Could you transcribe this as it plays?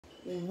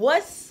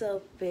What's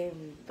up,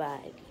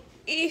 everybody?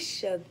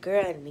 It's your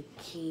girl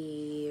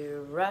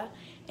Nikira,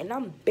 and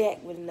I'm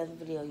back with another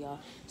video, y'all.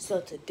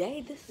 So today,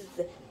 this is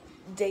the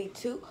day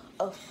 2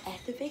 of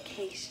at the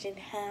vacation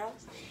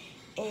house,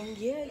 and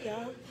yeah,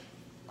 y'all,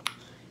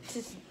 this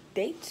is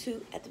day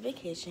 2 at the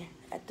vacation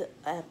at the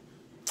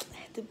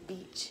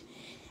beach,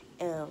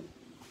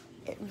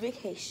 at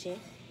vacation,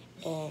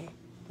 and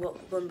what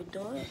we're gonna be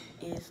doing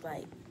is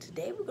like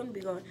today we're gonna be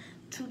going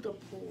to the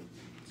pool.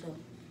 So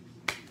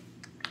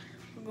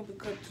we're gonna be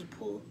going to the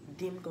pool,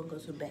 then we're gonna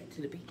go back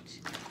to the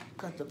beach.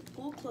 Cause the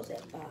pool closes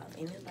at 5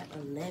 and it's like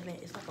 11,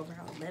 it's like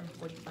around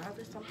 11:45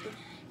 or something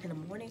in the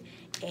morning.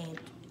 And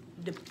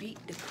the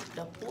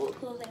pool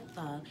closes at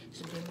 5,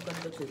 so then we're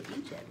gonna go to the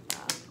beach at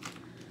 5.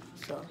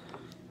 So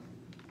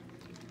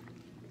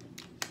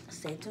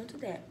stay tuned to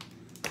that.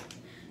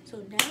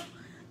 So now,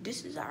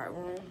 this is our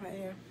room right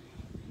here.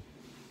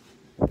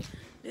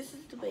 This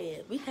is the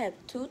bed. We have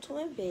 2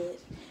 twin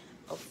beds,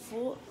 a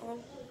full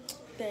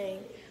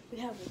thing. We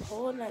have a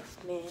whole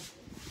nightstand.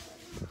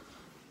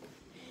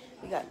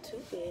 We got 2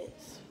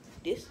 beds.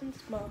 This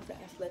one's small that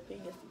I slept in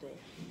yesterday.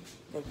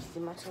 That you see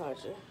my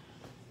charger.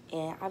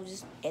 And I'm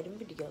just editing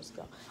videos,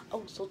 y'all. I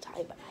was so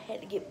tired, but I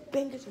had to get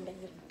bangers and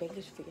bangers and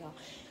bangers for y'all.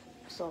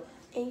 So,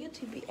 and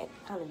YouTube be acting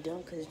kind of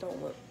dumb because it don't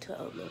work to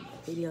upload my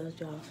videos,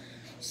 y'all.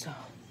 So,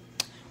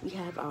 we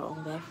have our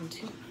own bathroom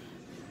too.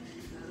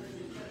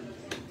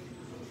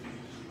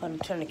 I'm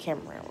gonna turn the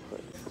camera around real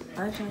quick.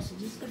 Alright, so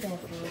this is the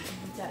bathroom.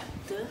 We got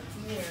the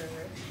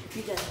mirror.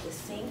 We got the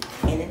sink.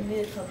 And in the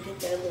middle, come get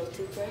that little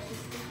toothbrush.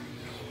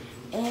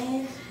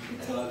 And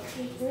the toilet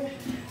paper.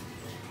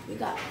 We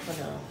got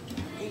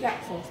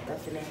some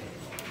stuff in there.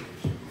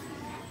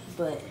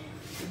 But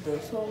the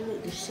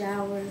toilet, the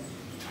shower,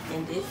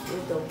 and this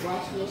is the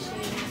washing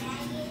machine.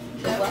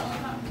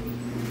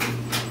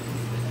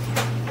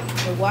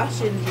 The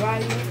washer and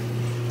dryer.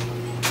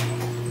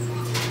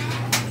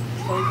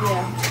 So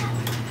yeah.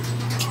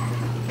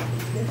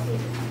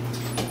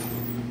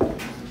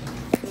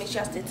 Make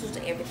sure I stay true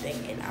to everything,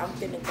 and I'm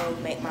finna go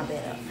make my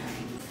bed up.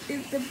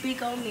 It's the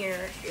big old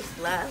mirror. It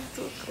slides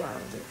to a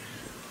closet.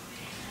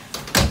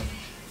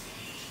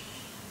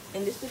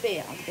 And this is the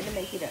bed. I'm finna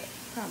make it up.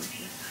 Promise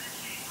you.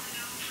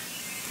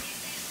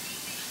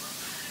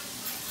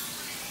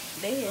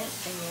 Bed,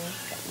 and then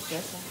got the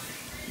dresser,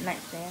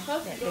 nightstand,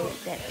 that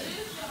bed.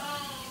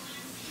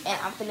 And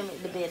I'm finna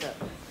make the bed up.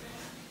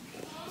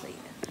 So yeah.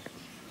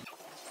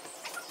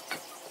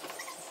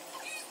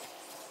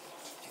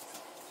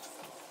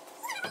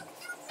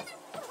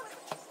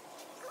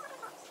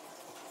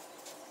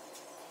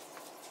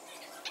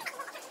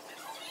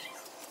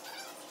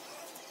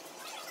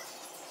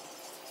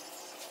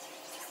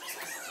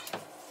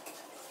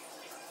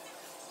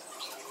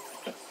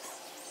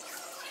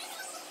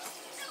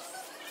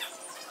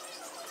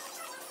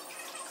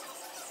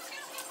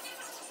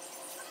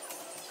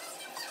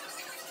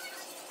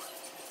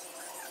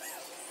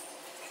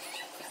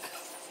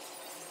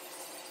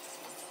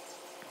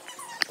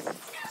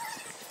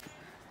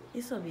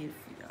 It's so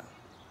beautiful, y'all.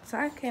 So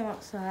I came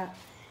outside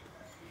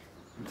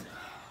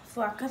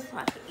so I could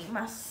eat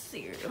my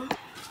cereal.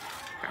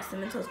 Got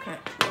some Mentos crunch,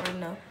 you already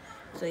know.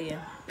 So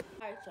yeah.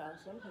 Alright, y'all,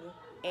 so I'm here.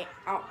 And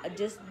I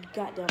just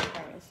got done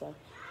praying, so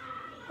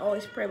I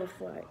always pray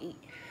before I eat.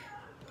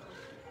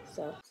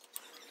 So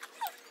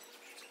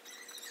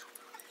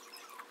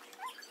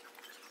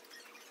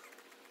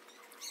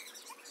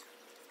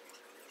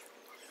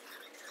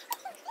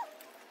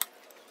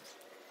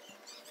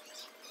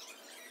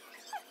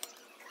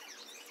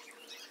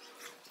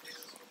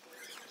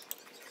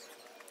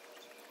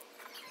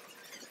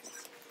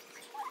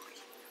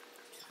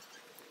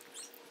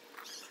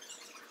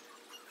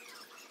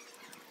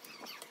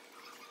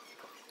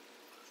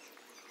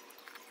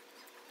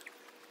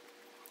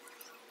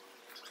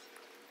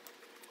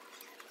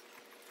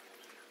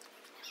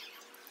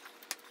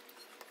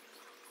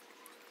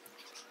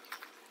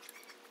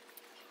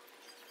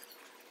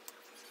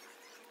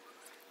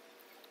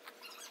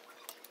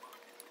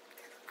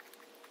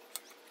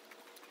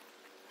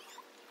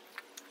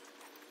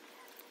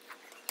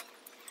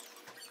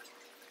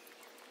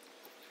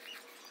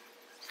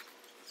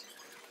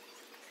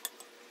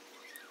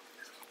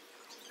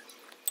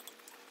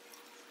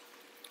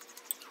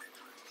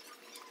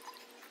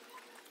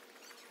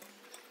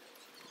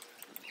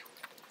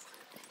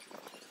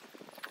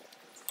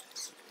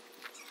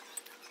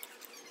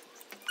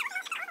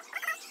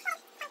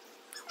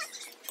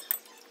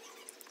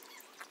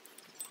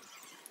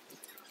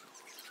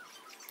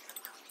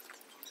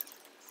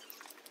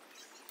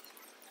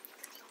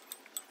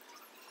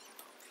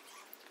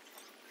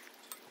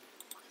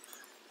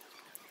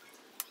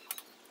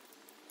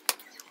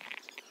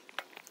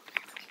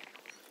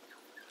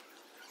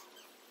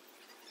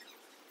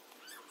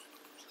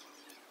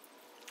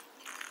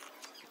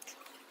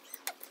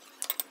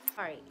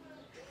alright.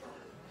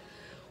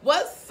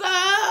 What's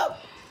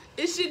up?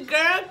 It's your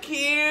girl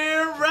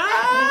Kira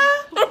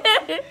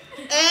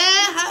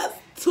and her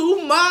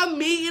 2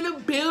 mommy in the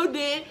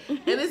building,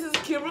 and this is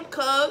Kira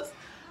Cubs.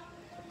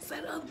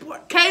 say the other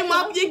part. Came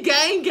up your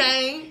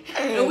gang,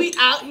 and we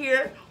out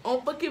here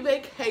on fucking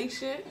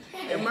vacation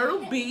at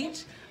Myrtle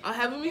Beach. I'm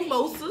having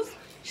mimosas.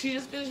 She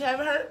just finished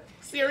having her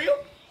cereal.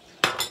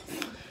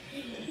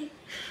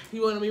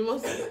 You want a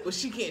mimosa? Well,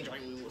 she can't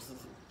drink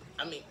mimosas.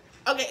 I mean,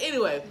 okay,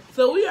 anyway.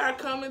 So we are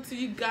coming to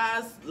you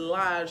guys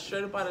live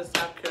straight up out of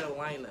South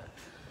Carolina.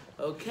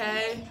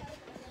 Okay?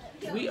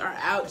 We are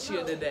out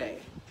here today.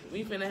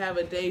 We finna have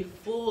a day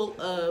full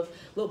of...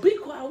 Look, be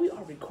quiet. We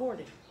are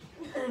recording.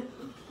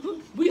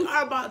 We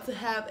are about to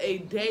have a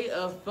day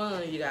of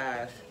fun, you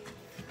guys.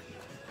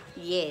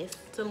 Yes.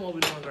 Tell them what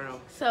we're doing,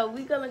 girl. So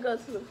we gonna go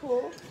to the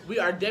pool. We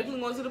are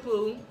definitely going to the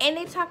pool. And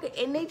they tell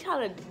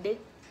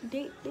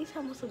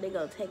me so they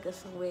gonna take us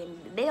somewhere. And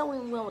they don't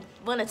even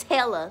want to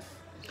tell us.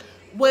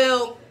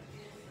 Well,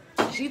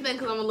 she think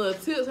because I'm a little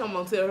tips, I'm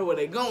gonna tell her where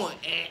they're going.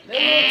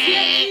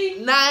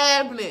 Not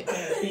happening.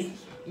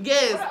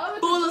 Yes,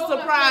 full of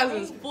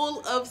surprises.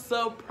 Full of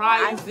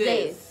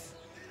surprises.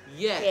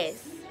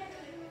 Yes.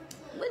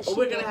 But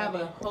we're gonna have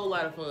a whole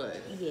lot of fun.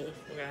 Yes.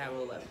 We're gonna have a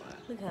whole lot of fun.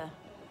 Okay.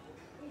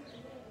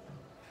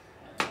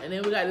 And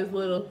then we got this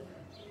little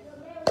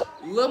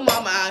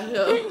mama out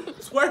here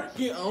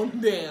twerking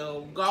on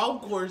damn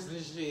golf course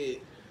and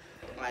shit.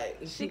 Like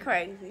she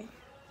crazy.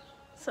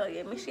 So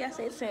yeah, make sure y'all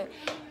stay tuned.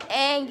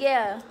 And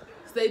yeah,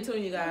 stay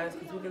tuned, you guys,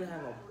 because we're gonna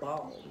have a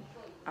ball.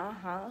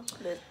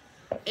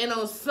 And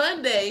on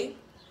Sunday,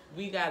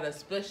 we got a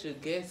special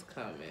guest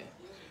coming.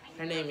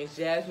 Her name is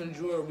Jasmine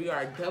Drewer. We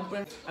are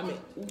dumping.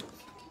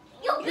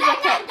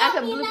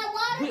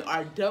 We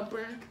are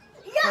dumping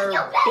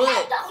her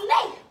butt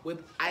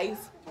with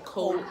ice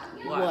cold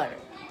water.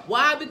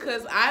 Why?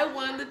 Because I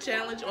won the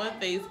challenge on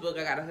Facebook.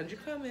 I got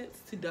 100 comments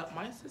to dump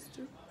my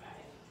sister.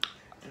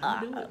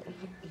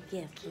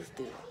 Yes, let's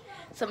do it.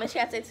 So make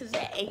sure I say to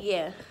that. And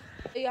yeah,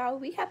 y'all,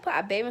 we have put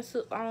our bathing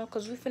suit on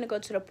because we finna go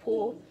to the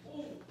pool.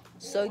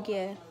 So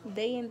yeah,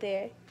 they in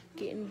there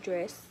getting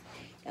dressed,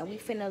 and we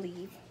finna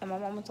leave. And my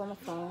mama's on the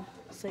phone.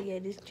 So yeah,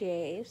 this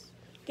Jazz.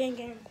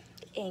 Gang.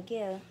 And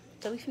yeah,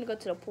 so we finna go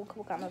to the pool.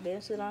 We got my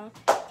bathing suit on.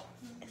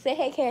 Say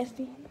hey,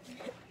 Cassie.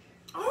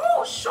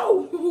 Oh,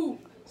 show.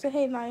 Say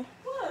hey, Naya.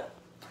 What?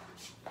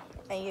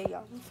 And yeah,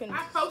 y'all, we finna.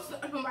 I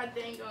posted my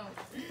dang on.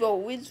 But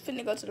we just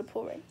finna go to the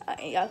pool right now.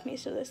 And y'all make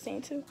sure they're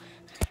staying too.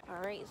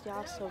 Alright,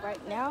 y'all, so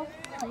right now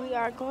we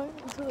are going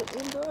to an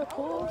indoor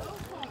pool.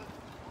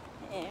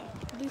 And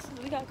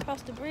we gotta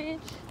cross the bridge.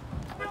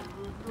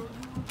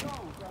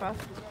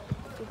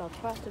 We gonna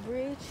cross the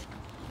bridge.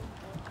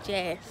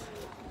 Jazz.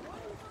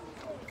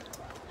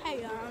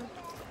 Hey, y'all.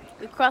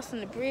 We're crossing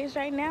the bridge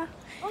right now.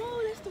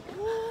 Oh, that's the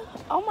pool.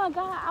 Oh my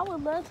God, I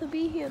would love to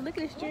be here. Look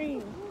at the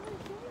stream.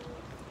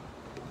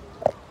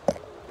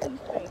 Look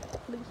at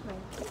the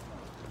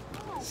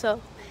stream.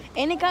 So,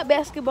 and it got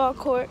basketball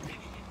court.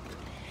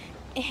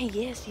 And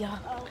yes, y'all,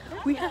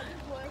 we have.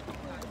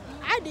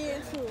 I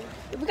did too.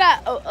 We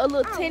got a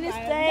little tennis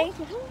thing,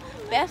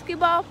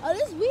 basketball.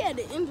 Oh, we at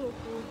the indoor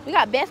pool. We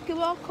got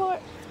basketball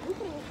court. We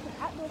can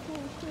outdoor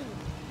pool too.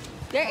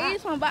 There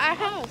is one by our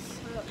house.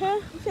 Huh?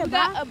 We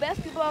got a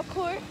basketball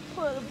court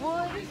for the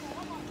boys.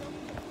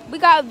 We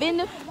got a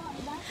vendor.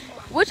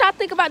 What y'all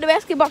think about the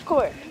basketball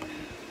court?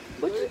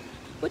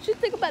 What you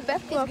think about the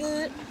basketball court? It's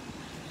good.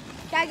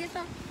 Can I get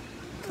some?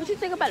 What you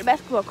think about the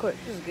basketball court?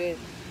 It's good.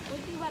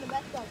 What do you think about the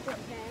basketball court,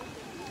 man?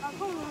 Oh,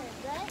 come on,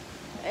 right?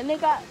 And they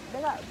got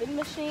vending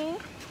machine.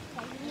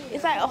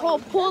 It's like a whole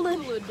pool of.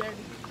 It's a little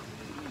dirty.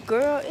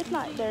 Girl, it's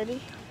not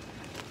dirty.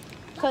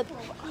 Cause.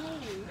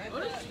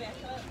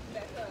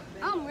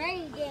 I'm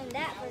ready to get in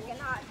that freaking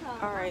hot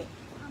tub.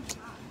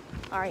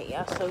 Alright,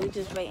 y'all. So we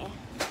just waiting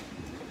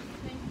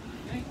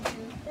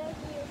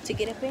to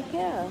get up in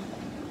here.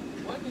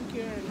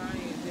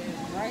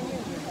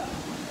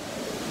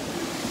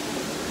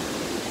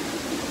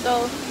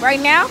 So right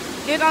now,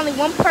 there's only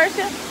one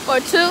person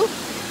or two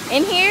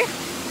in here,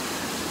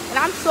 and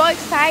I'm so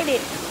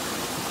excited.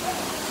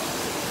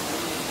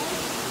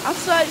 I'm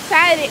so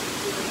excited.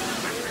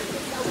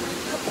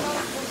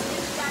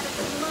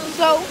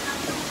 So.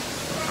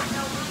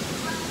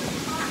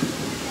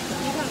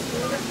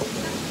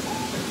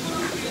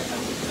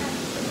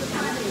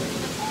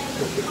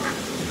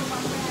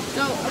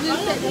 No, I'm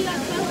just saying.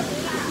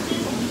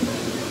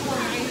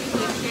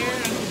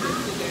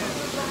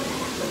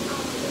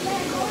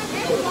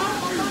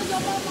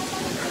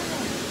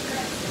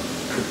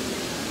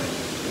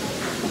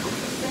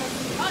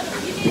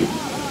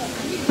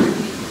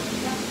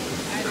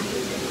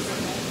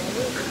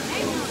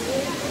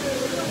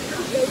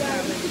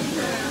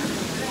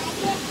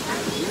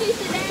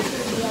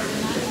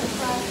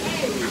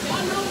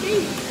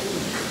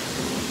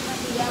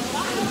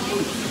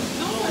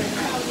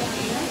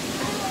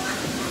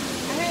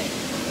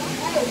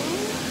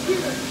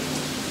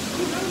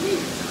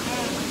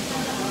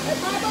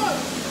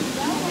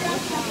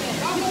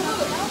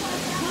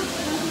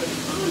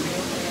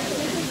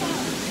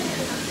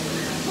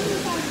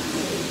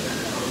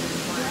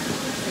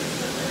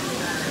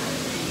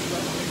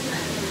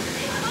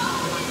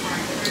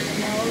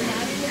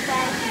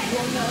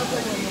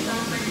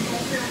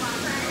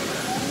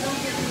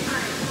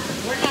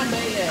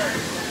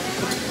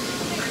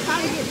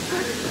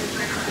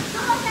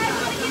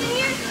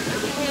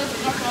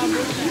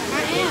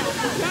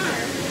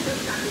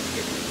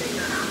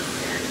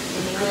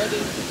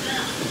 Ready? Where's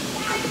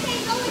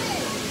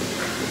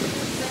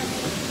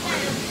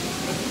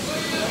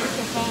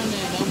the phone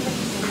at? I'm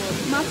putting some more.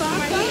 My phone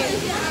right here.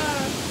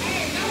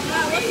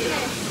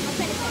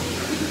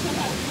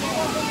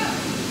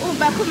 Oh,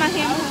 but I put my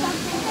hand on.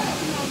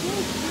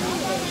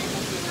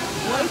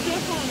 Where's your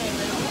phone at,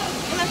 baby?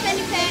 In my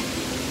fanny pack.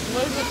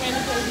 Where's the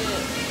fanny pack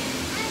at?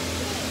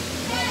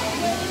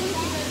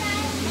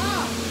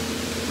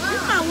 This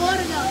is my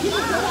water though. This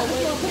is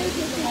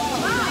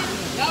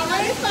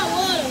my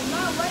water.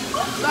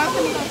 So I'm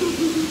gonna go.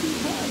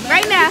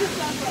 Right now.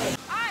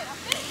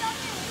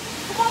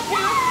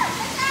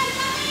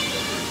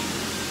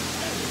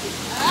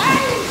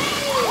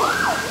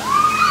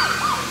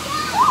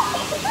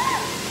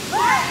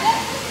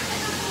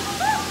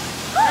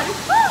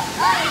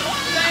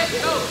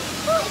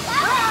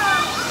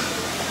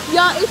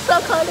 Y'all, it's so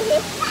cold in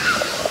here.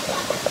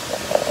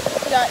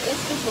 Y'all,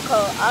 it's super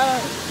cold.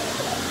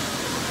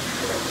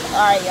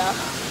 Alright, y'all.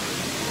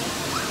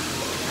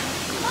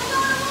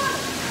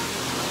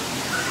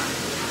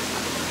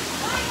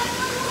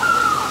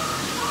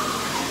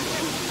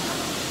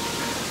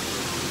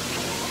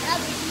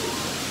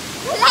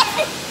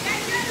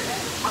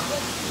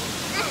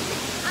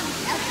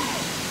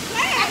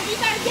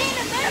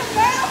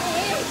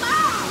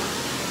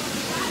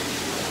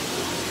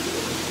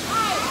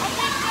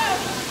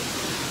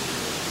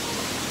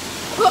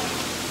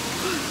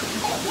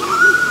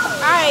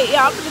 Alright,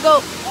 y'all, I'm gonna go.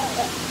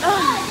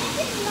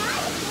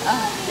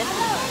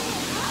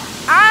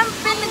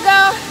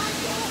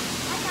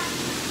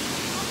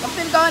 I'm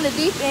finna go in the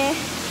deep end.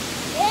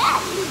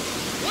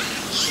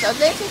 So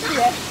this is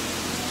it.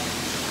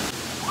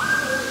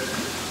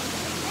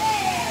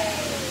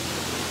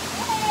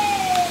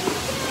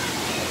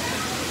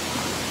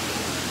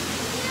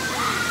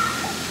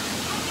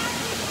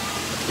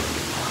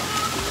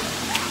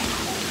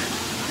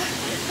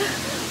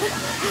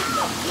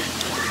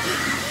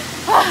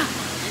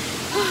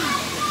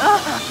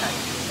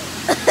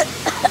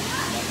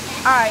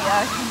 Alright,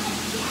 y'all.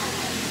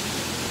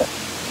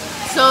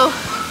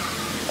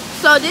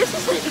 So this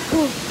is it.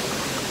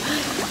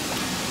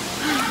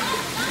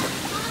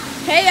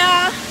 Hey,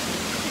 y'all.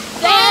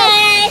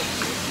 Hey!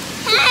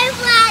 Hey,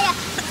 Flyer!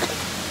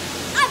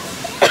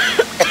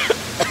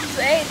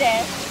 Say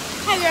that.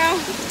 Hey, girl.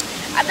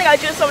 I think I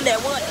drank some of that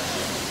water.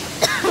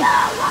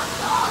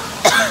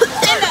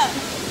 Stand up.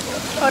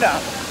 Hold on.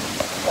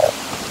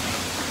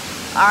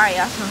 Alright,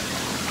 y'all. So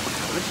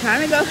we're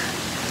trying to go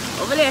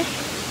over there.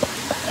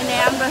 And then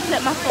I'm gonna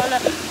set my phone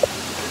up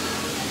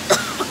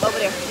over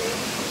there.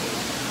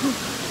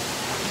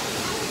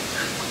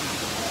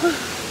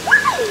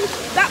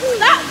 Stop,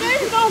 girl,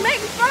 you're gonna make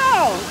me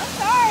fall. I'm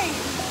sorry.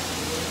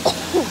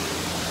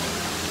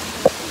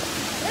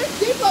 It's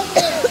deep over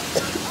there.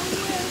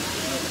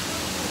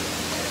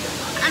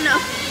 I know.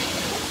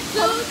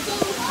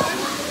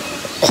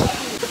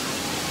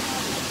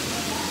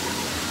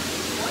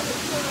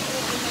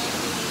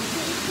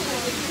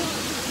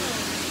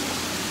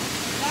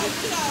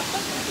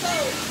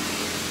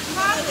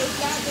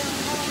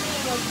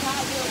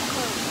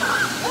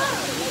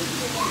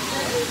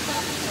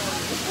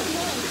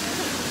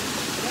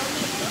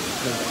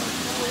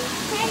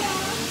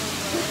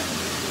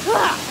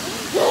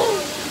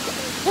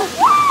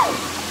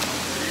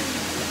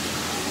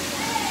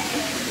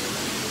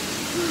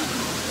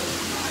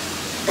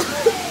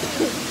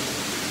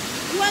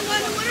 You want to go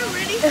in the water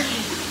already?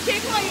 Okay,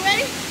 come on, you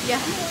ready? Yeah.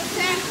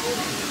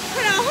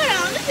 Hold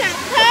on. Look at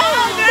Come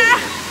on, girl.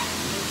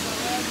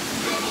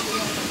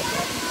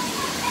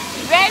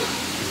 You ready?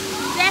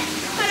 Set.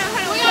 Hold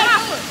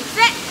on.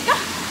 Set. Go.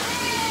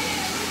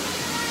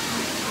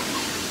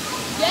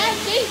 Yeah,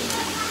 see?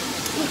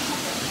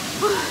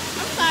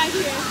 I'm sorry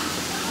here.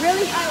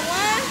 Really? All right,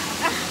 one.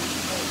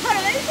 Hold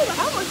on, let me see what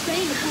I was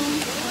saying to come.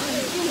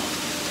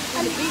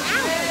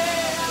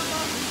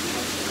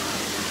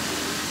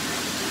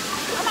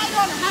 I might go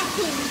on a hot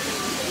pool.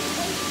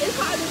 It's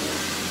hard to do.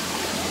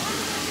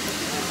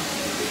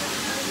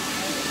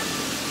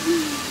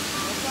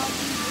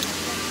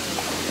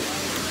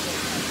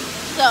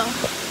 So,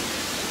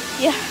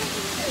 yeah.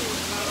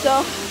 So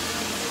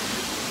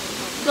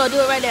do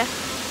it right there.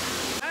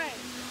 Alright,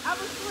 I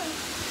was doing.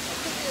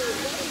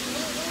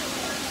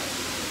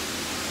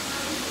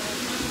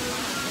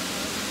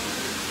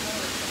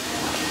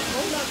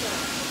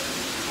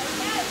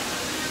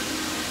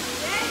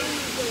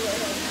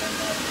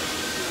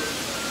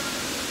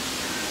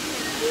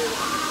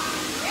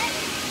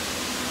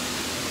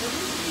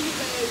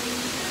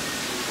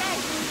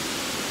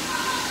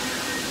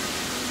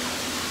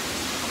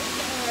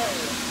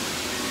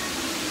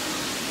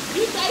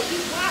 You think you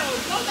wild.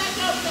 Go back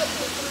over there.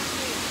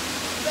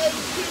 Baby,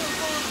 still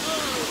going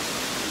on.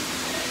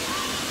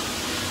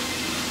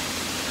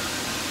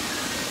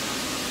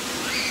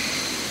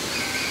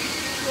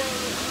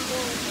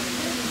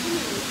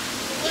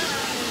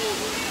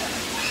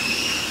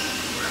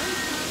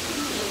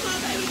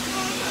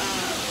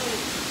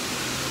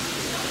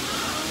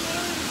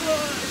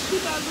 She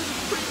got a little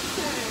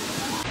princess.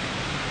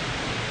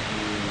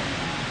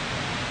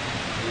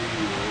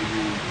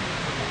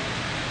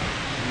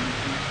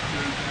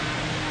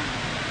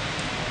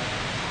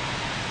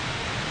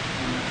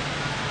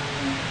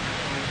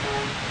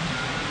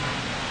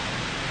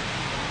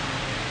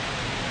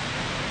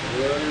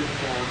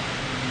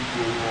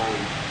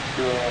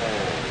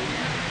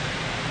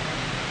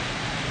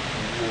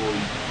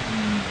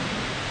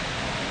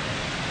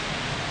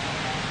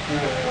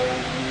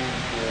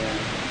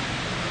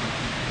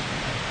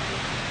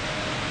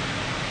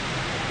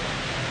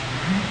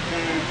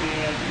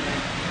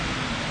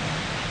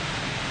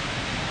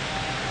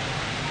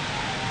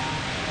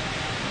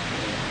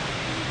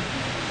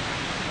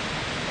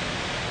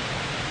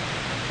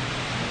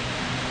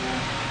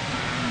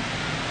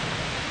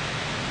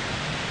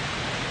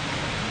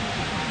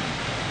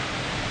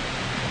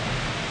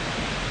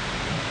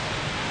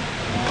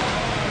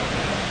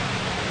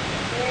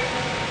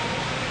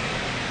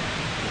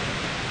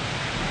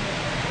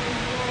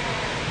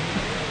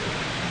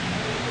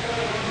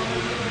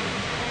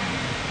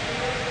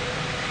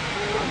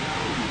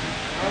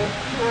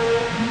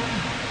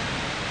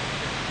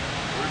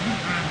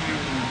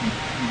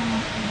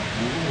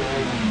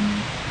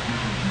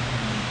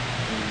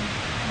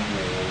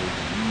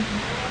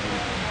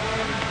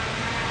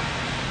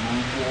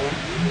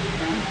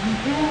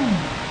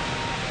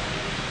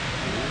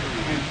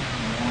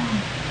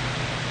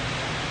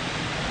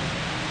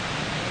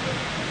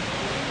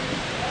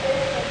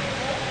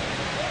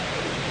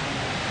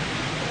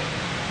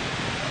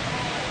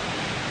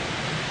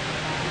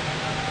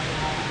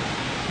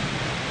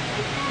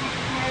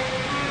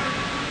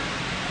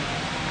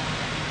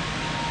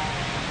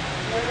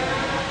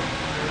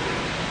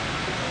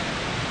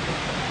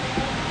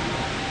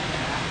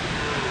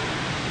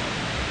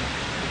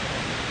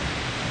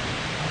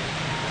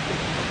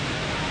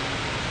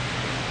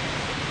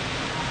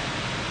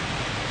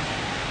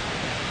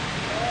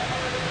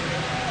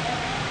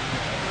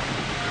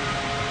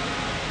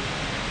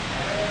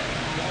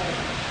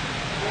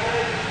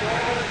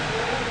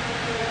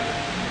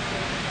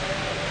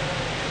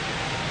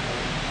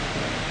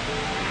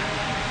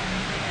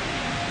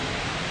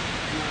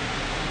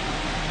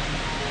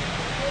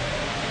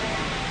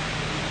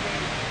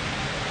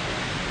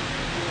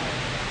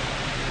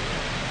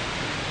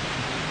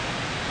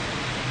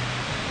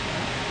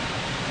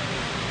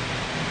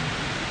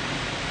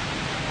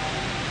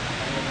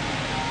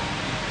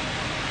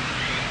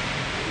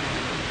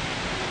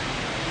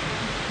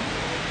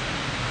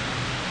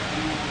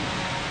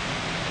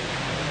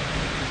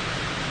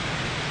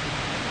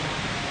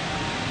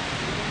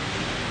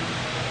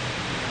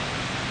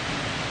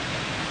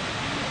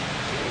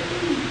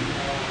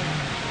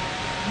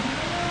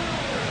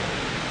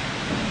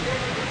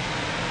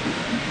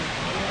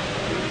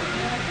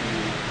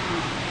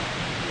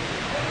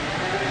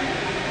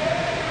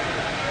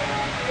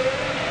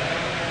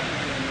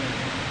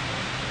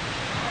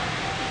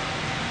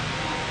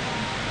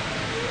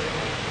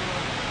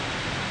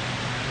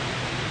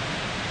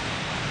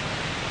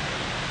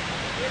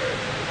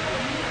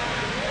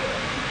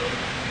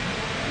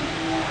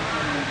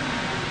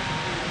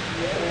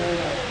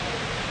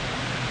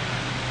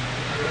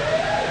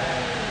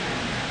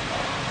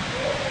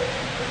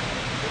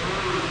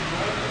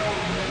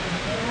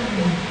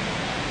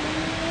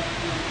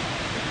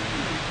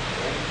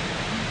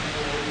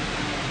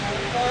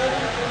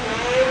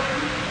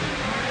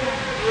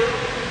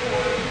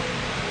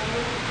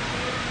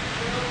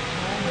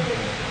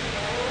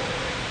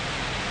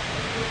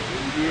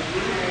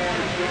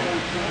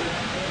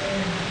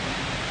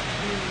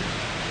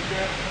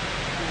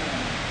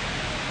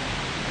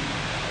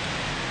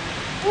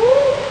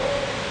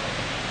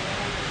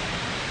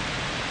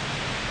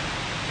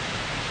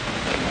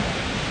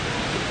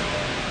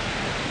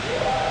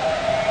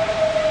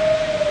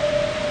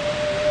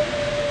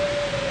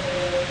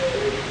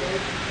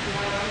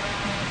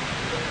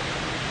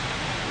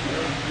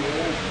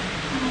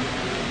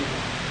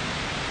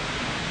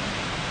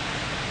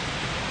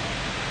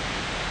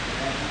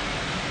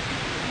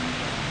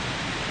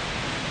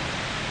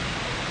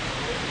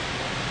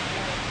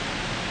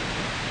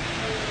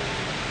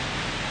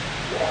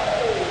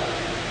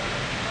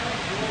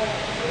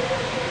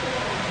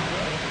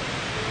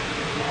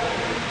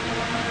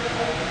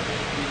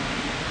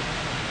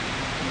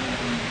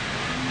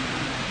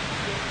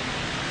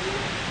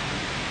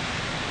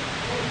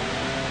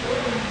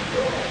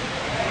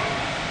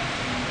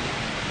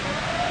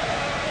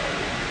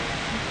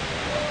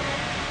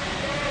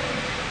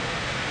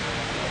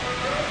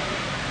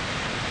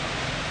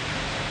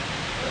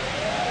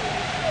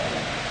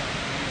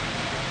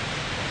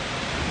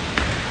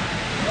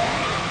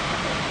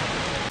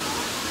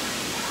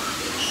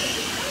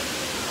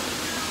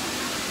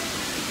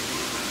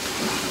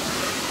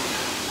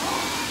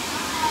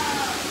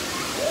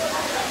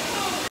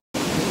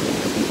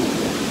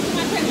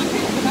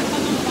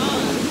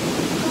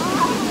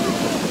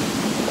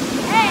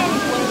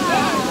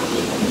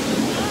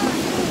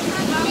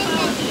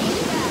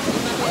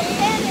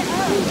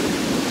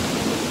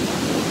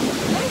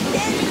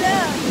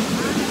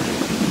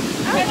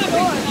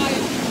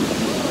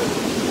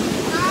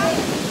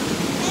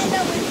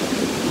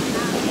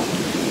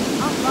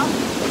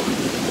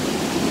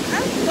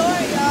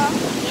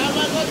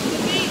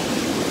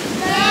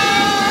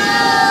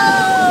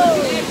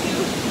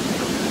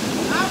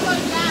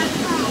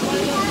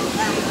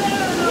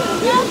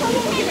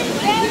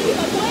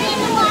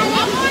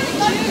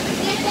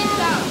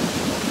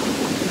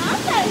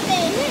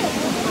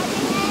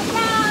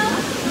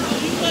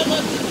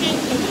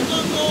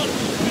 Oh, the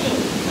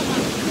strip. Come on,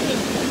 the strip.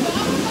 So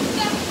I'm gonna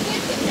stop the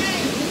Simpsons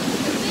name.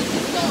 The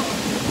Simpsons store.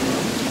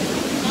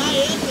 Nah,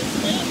 it's a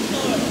Slim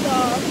store.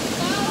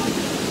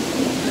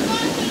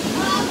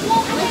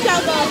 Let's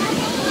y'all go.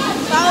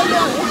 Follow me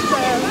on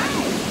Instagram.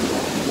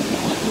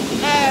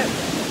 And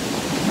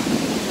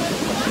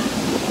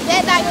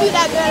that's like you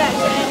that girl that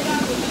said.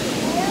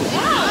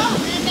 Oh,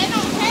 and they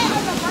don't have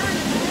a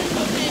burner.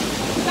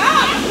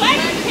 Stop! Wait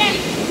a second.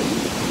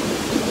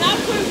 Not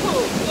pretty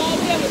cool. Go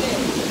over there with it.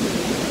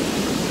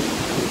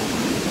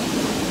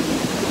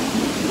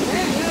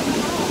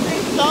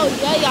 So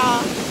yeah,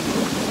 y'all.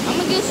 I'm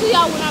gonna get to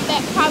y'all when I'm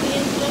back, probably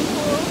in swim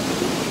pool.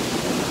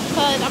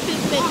 Cause I'm gonna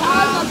spend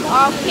time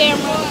off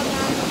camera,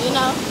 you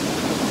know.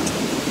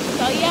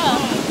 So yeah.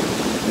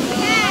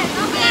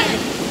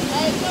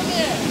 Hey, come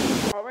here.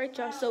 All right,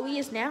 y'all. So we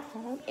is now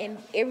home, and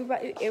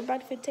everybody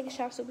finna take a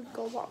shower so we can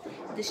go walk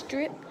the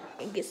strip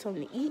and get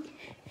something to eat,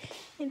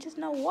 and just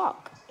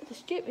walk the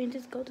strip and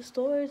just go to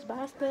stores,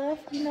 buy stuff.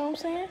 You know what I'm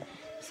saying?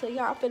 So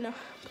y'all, I'm finna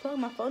plug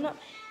my phone up,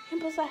 and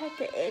plus I have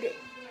to edit.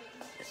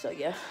 So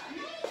yeah,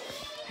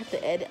 I have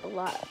to edit a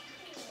lot of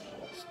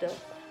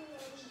stuff.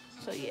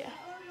 So yeah,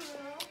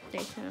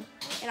 thanks him.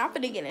 And I'm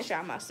finna get in the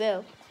shower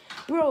myself.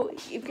 Bro,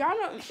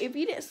 if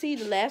you didn't see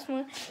the last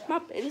one, my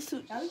bathing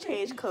suit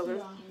changed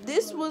color.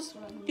 This was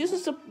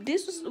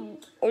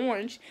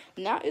orange,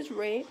 now it's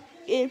red,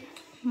 and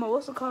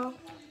what's it called?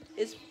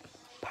 It's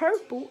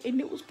purple, and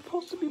it was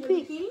supposed to be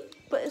pink,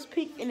 but it's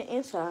pink in the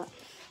inside.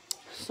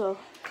 So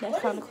that's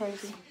kind of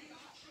crazy.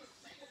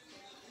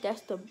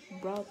 That's the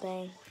brown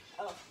thing.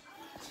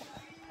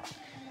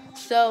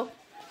 So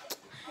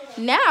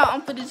now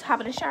I'm finna just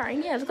hop in the shower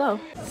and yeah, let's go.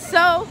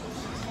 So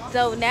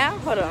now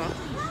hold on.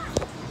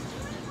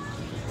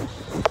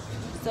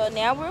 So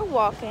now we're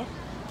walking.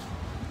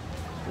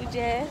 We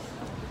just,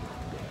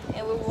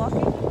 and we're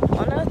walking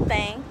on a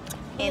thing,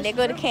 and they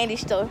go to the candy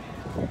store.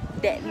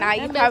 That now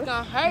you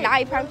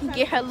probably can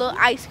get her little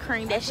ice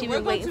cream that she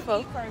been waiting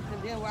for.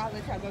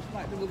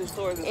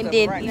 And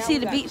then you see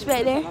the beach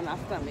back there.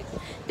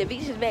 The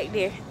beach is back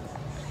there,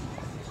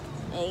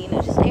 and you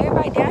know, just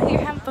everybody down here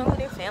having fun with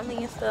their family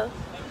and stuff.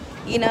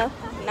 You know,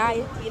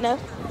 Naya, you know.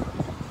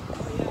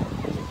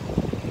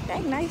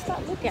 Dang, Naya,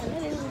 stop looking at me.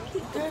 That is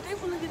cute. Girl, they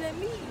were looking at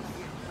me.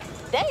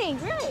 That ain't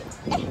great.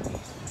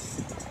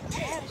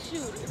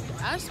 Shoot,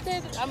 I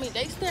stared. I mean,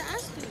 they stared. I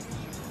stared.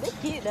 They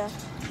cute though.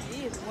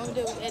 Yeah, the one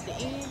that was at the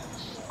end.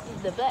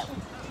 The black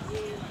one.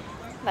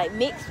 Yeah. Like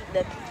mixed with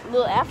the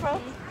little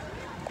afro.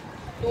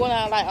 The one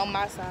I like on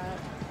my side.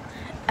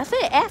 I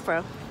said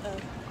afro.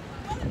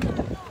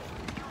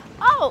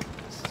 Oh,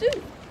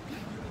 shoot.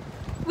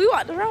 We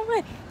walked the wrong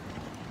way.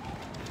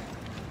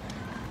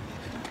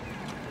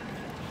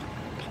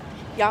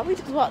 Y'all, we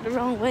just walked the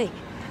wrong way.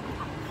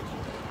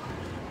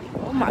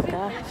 Oh my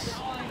gosh.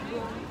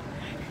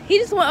 He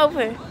just went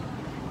over.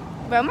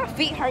 Bro, my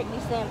feet hurt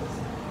these sandals.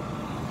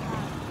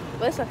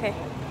 But it's okay.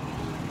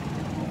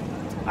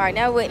 Alright,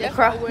 now we're waiting to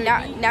cross.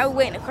 Now we're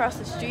waiting to cross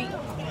the street.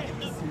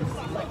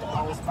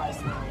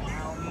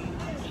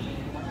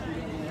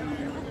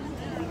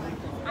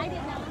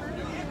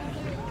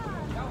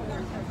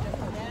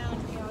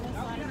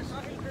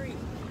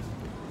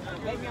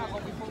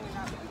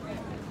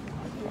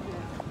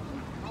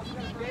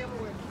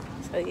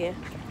 So yeah,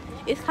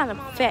 it's kind of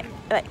fat,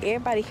 like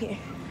everybody here,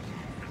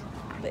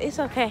 but it's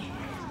okay.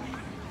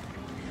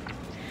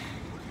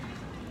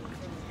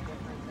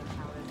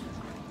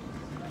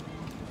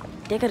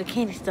 They go to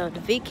candy store,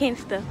 the big candy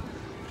store.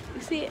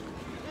 You see it?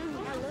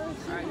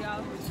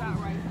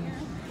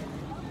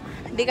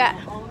 They got.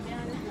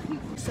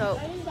 So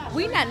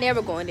we not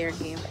never going there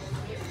again.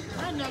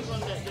 I'm not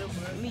going back there.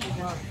 Me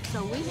either.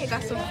 So we here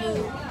got some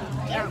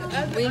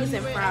food, wings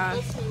and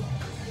fries.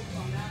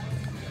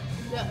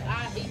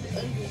 I eat the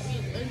onion,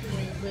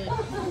 but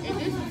and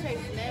this one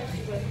tastes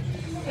nasty, but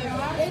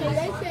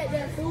They said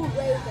that food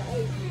weighs for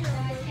 8.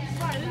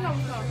 right, this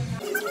don't come.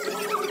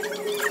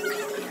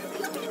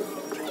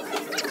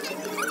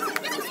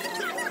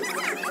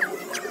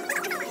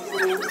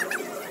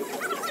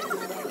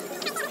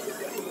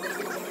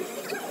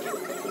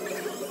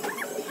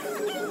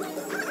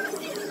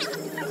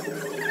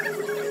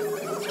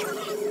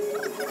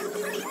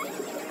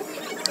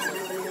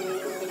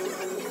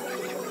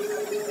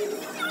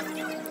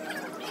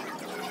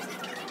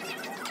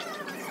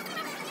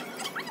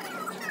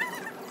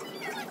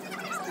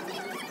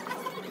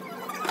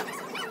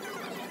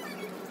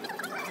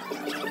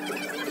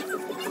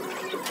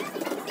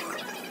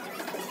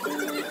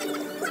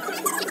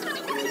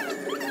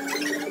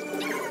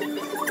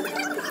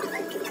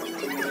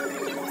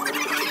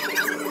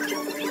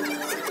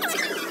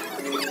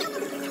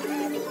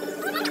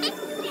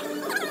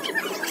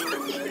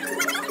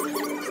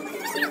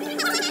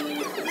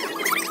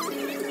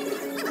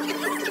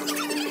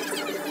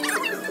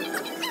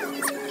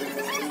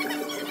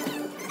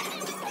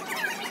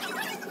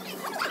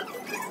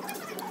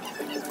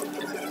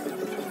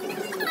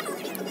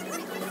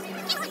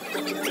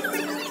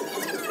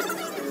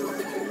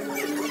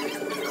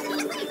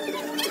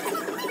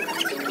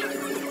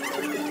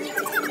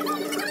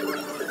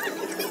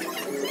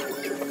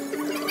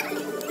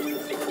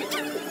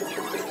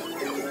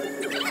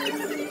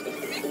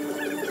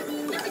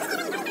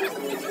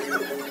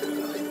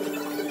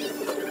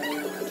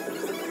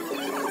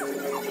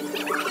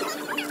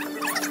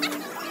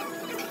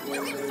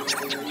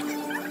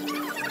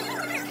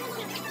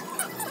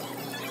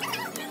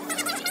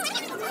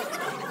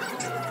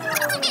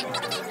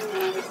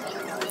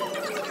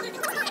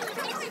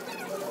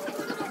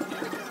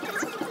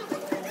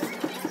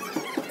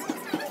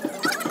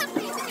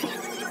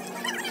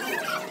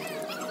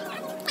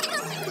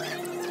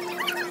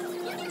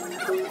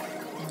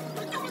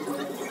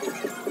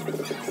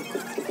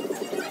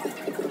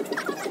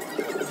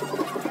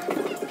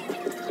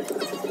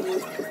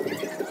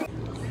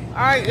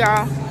 Alright,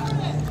 y'all.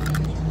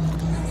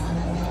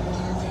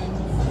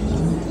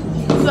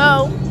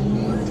 So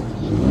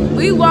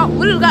we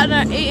just got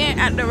done eating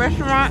at the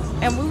restaurant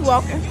and we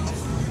walking.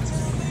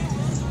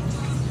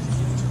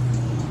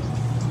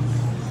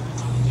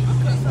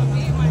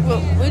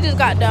 We just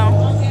got done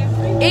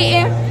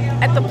eating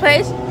at the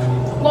place.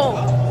 Whoa.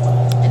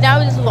 And now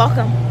we just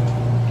walking.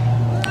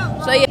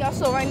 So yeah,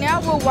 so right now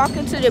we're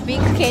walking to the big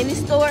candy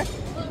store.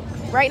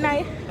 Right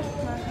now.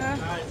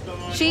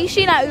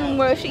 She not even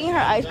worried. She eating her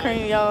ice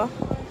cream, y'all.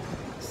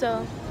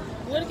 So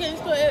Where the candy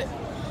store at?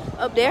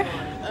 up there.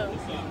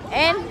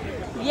 And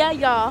yeah,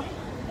 y'all.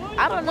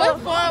 I don't know.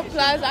 What Farm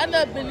Plaza? I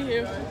never been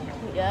here.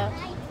 Yeah.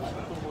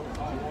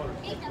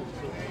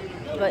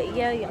 But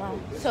yeah, y'all.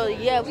 So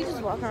yeah, we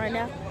just walking right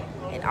now.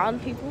 And all the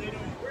people.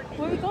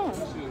 Where we going?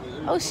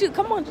 Oh shoot,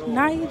 come on,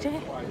 Nia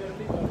Jack.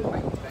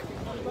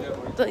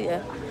 So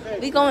yeah.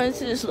 We going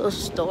into this little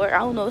store. I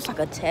don't know, it's like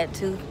a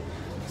tattoo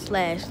 /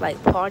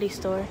 like party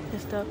store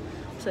and stuff.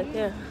 So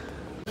yeah.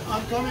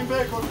 I'm coming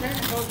back, okay?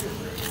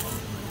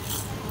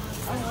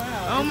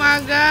 Oh my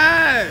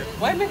God.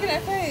 Why making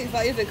that face?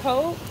 Like, is it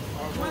cold?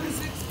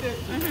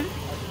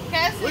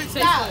 Cassie,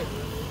 stop.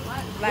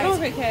 Like, don't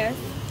pay cash.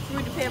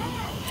 With the pepper.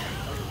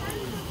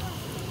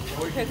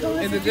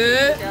 Is it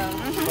good? So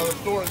the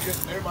store is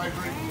getting everybody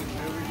drinking.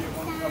 Everybody get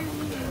one cup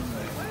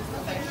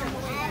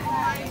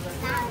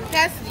of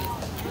Cassidy.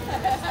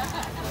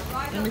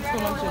 Let me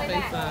pull up your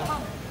face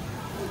on.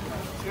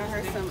 I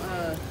heard some,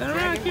 Turn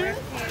around, kid.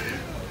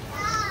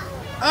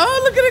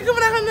 Oh, look at it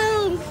coming out her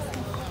nose.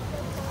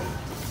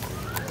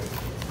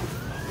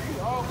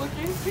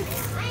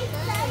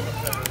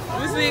 Let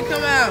me see it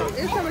come out.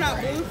 it's coming out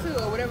blue too,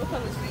 or whatever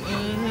color she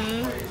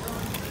is.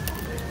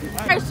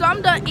 Okay, so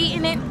I'm done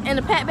eating it in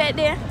the pack back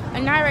there,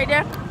 and now right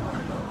there,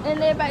 and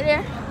then back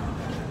there.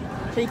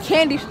 The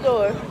candy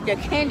store,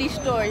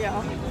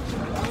 y'all.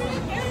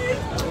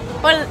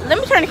 But let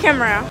me turn the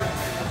camera around.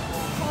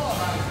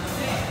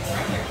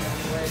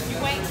 You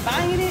ain't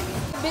buying it?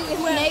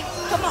 Biggest snake,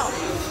 come on,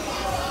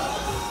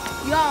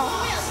 y'all.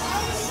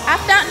 I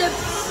found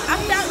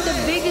the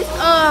biggest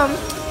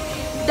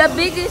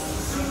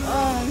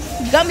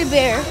gummy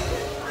bear.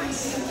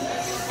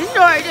 This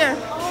store right there.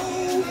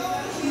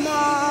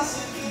 My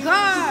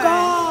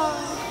God.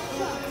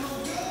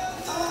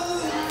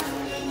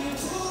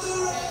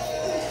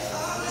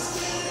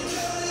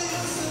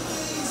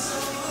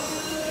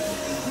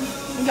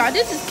 Y'all,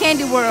 this is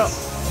Candy World.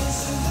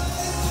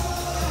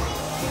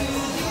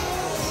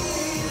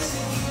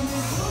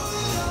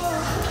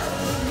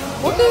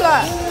 What you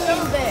got?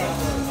 Gummy bear.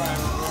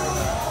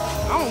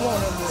 I don't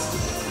want it.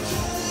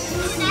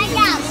 I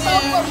got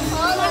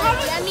Coca-Cola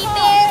gummy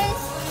bears.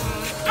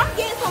 I'm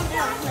getting some.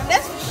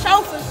 That's for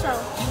sure, for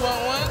sure. You want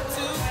one,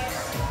 two?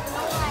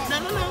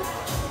 No.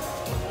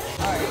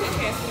 Alright, they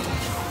can't see.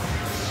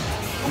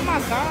 Oh my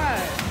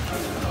God.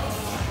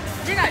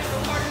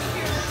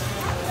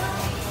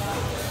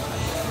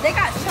 They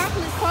got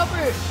chocolate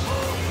covered.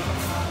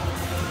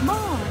 Mom.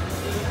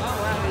 Oh,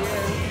 wow,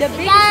 yeah. The They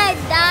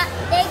biggest got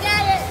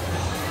it.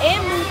 and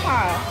blue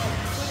pie.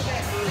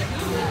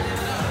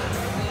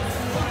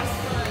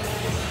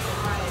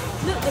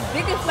 Look, the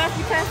biggest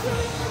Hershey Kiss.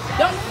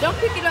 Don't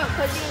pick it up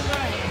because you ain't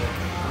right.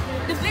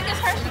 The biggest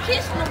Hershey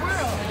Kiss in the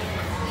world.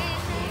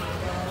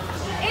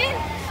 And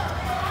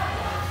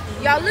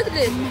y'all look at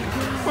this.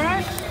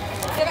 Crunch.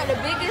 They got the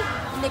biggest.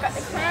 They got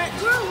the crunch.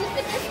 Bro, look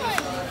at this one.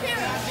 Here.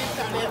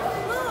 Look.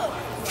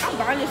 I'm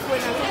buying this one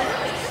now.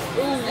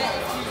 Ooh.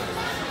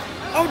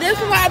 Oh, this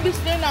is why I be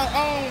standing on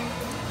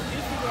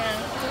Instagram.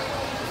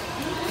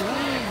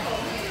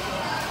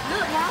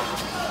 Look, Mom.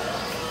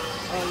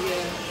 Oh,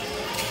 yeah.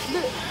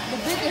 Look, the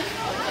biggest.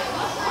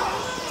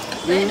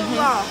 Let them go.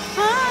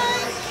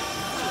 Hi.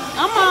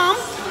 I'm Mom.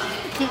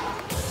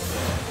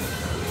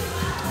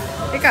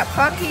 They got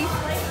Pocky.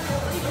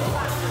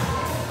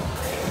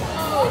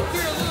 Oh,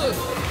 here, look.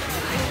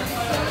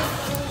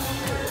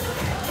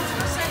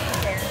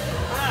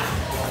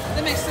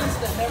 That makes sense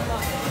then. Never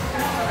mind.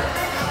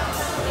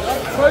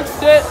 First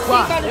that.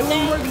 Why? They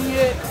weren't working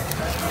yet.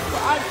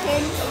 I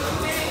can.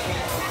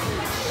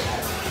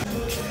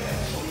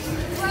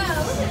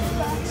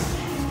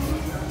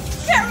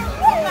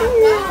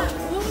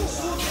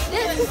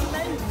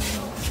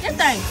 This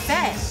thing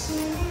fat.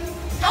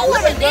 Oh,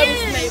 what it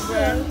is?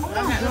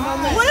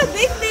 What a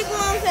big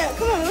ones at?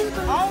 Come on, let's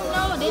go. Oh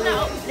no, they're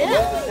not.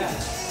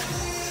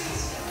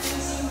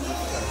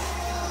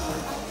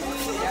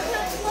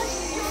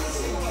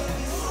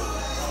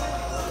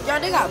 Y'all,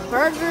 they got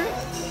burger.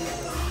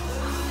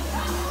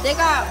 They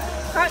got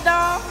hot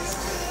dog.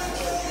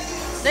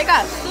 They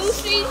got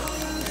sushi.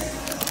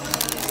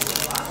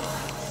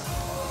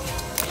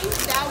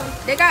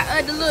 They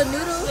got the little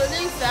noodles.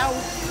 They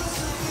sour.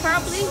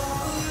 Probably.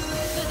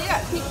 So they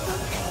got pizza.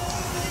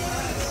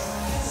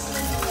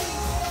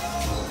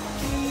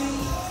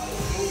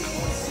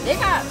 They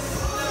got.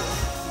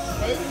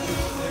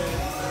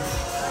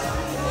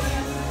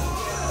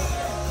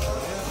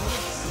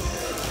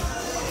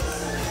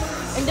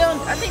 And then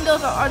I think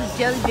those are all the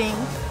jelly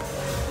beans.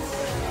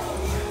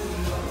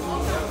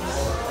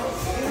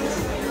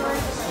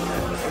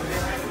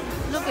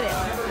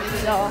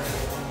 y'all.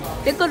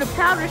 They go to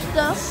powder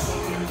stuff.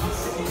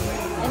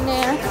 And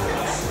then,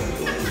 yeah.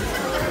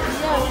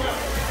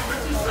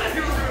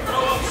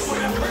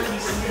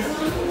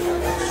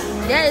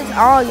 That is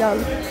all, y'all.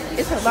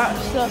 It's a lot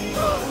of stuff.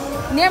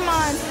 Never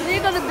mind. They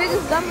go the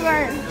biggest gummy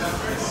bear.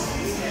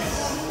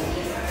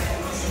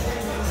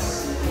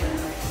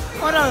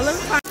 Hold on, let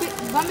me find it.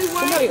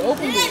 Somebody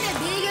opened it.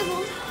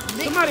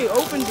 Somebody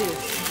opened it.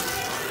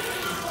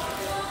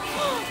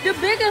 The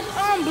biggest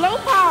blow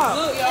pop.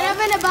 Look, And I'm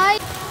y'all. gonna buy.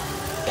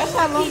 That's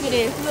how long it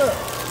is. Look.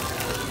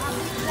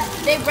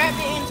 They wrapped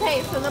it in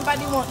tape so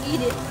nobody won't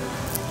eat it.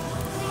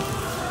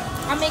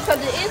 I mean,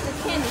 because it is a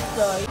candy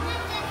store.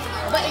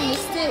 But in the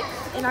stick,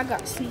 and I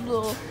got some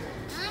little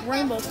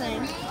rainbow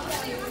things.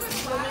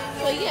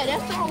 So yeah,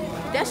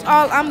 that's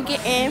all I'm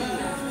getting.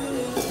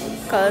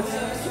 Because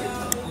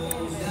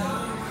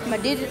my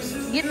digits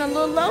getting a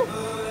little low.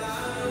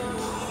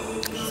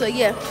 So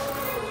yeah.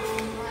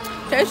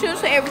 Thank you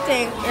for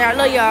everything. And I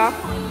love y'all.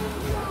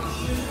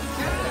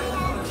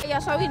 Yeah,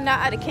 so we not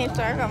at the candy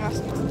store. I got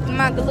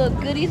my little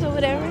goodies or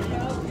whatever.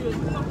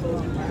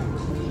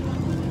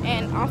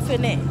 And I'm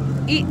finna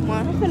eat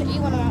one. I'm finna eat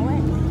one on my way.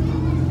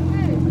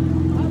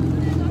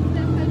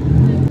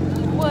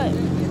 What?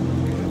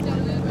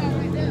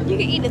 You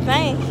can eat the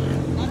thing.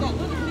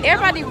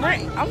 Everybody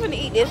rent. I'm finna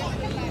eat this.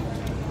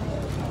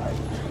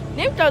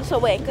 Let me throw this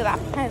away because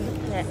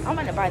I'm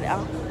gonna bite it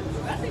off.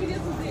 I think this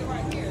was it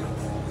right here.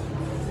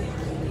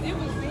 It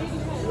was big.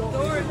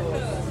 Storage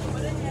cup.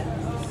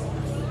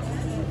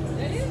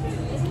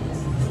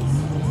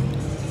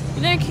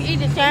 You think you can eat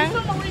the thing?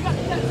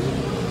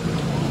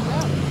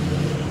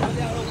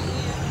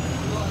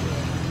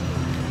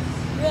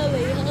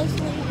 Really,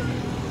 honestly.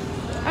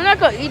 I'm not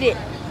gonna eat it.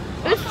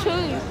 It's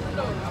chewy.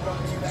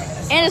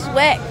 And it's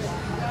wet.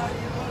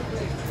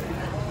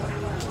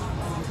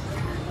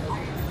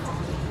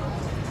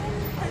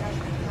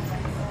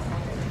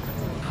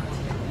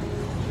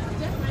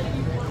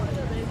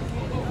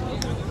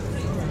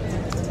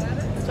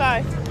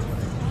 Sorry.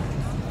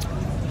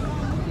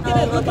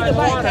 Look at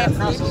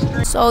the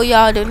bike. So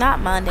y'all do not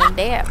mind them.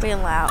 They are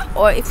being loud.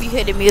 Or if you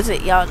hear the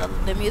music, y'all know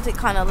the music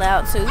kind of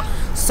loud too.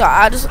 So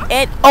I just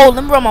let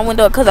me roll my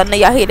window because I know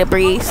y'all hear the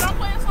breeze.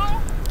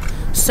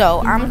 So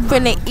I'm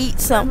finna eat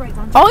some.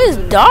 Oh, it's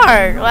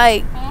dark.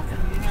 Like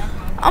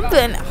I'm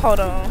finna hold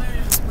on.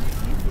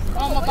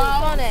 On my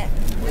phone.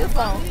 This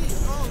phone.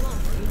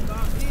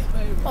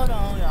 Hold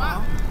on,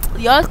 y'all.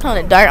 Y'all, it's kind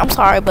of dark. I'm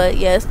sorry, but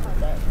yes.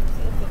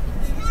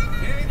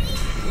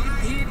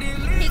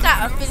 He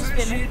got a fidget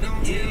spinner.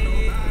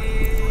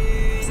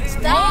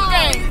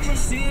 Stop. He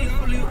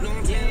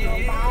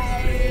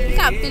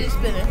got a fidget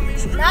spinner.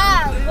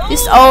 Nah,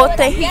 This old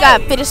thing, he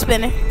got a fidget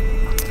spinner.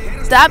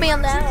 Stop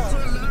being loud.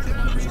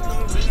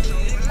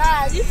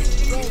 nah, you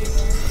can get it.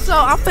 So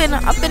I'm finna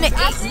I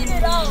eat. seen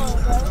it all,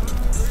 bro.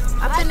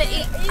 I'm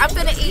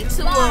finna eat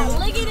two Nah, of them.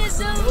 look at this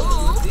dude.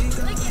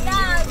 Look at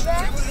that,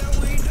 man.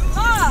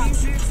 Huh.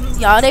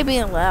 Y'all, they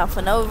being loud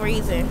for no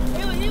reason.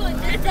 He was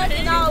just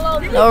touching all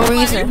over. No He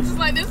reason. was just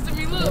like this to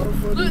me. Look,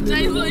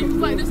 Jay, look. He was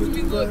like this to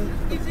me. Look.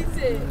 He just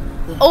said.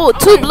 Oh,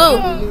 two blue.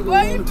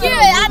 Where you get?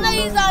 I know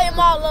you saw him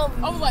all over.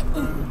 I was like,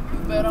 ooh,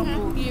 but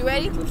I'm You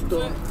ready?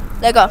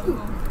 Let go.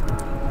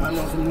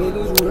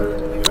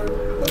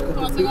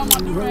 gonna take off my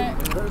do-rag.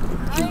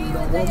 I ain't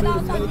even thinking I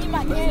was talking to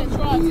my cat.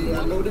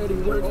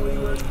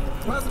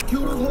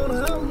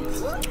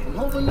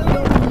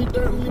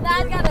 Nah,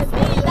 I got a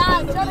beat. Nah,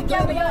 show the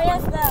camera your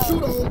ass now.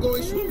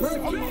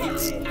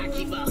 I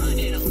keep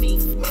 100 on me.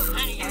 I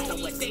ain't got no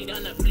what they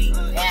done to fleet.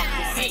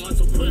 Hey,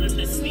 so put them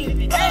to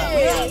sleep.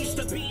 I used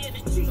to be in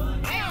the G.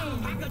 How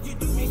could you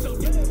do me so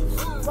good?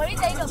 What do you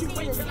think of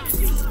penis?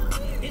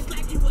 It's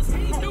like you was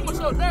hating. You was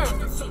so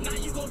dirty. So now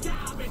you go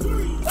down and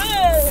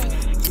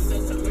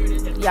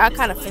Y'all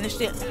kind of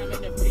finished it.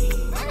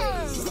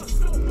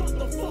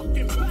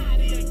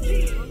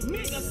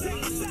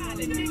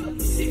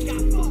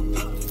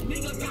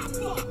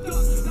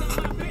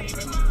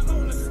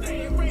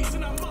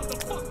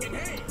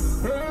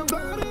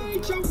 Everybody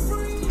ain't your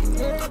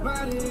friend.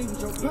 Everybody ain't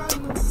your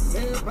partner.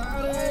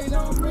 Everybody ain't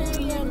no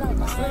friend.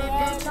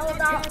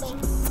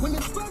 When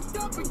it's fucked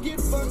up and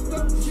get fucked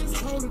up, just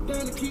hold it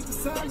down and keep it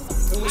silent.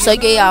 So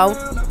yeah,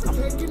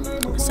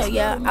 y'all. So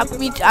yeah,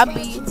 I'll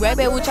be right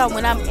back with y'all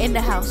when I'm in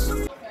the house.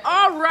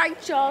 All right,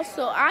 y'all.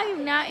 So I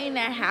am now in the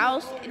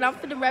house, and I'm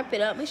finna wrap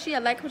it up. Make sure you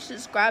like and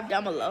subscribe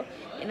down below.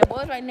 And the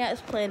boys right now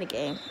is playing the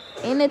game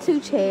in the 2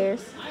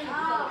 chairs.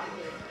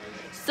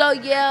 So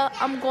yeah,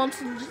 I'm going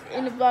to just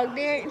end the vlog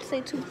there and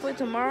stay tuned for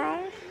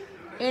tomorrow.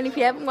 And if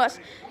you haven't watched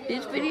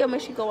this video,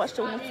 make sure you go watch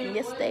the one from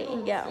yesterday.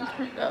 And yeah, I'm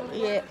turned up.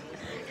 Yeah,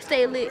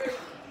 stay lit.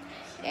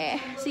 And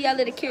see y'all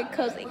later. Kid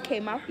Cousin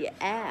came out here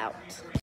out.